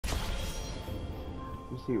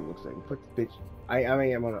Let me see what it looks like. Put this bitch. I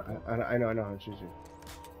mean, I know how to choose it.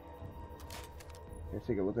 Let's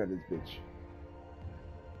take a look at this bitch.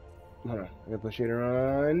 Hold on, I gotta put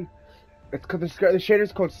shader on. It's called the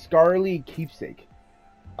shader's called Scarly Keepsake.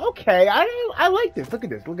 Okay, I like this. Look at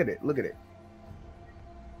this. Look at it. Look at it.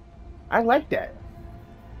 I like that.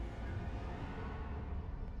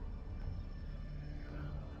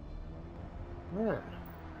 Yeah,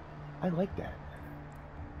 I like that.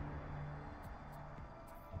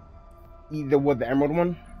 The emerald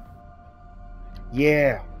one?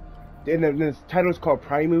 Yeah. And the title is called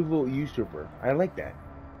Primeval Usurper. I like that.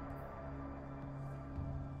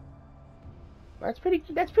 That's pretty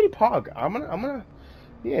pog. I'm gonna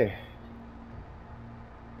yeah.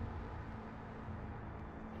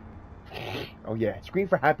 Oh yeah, scream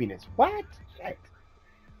for happiness. What? Shit.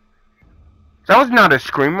 That was not a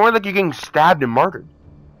scream, more like you're getting stabbed and martyred.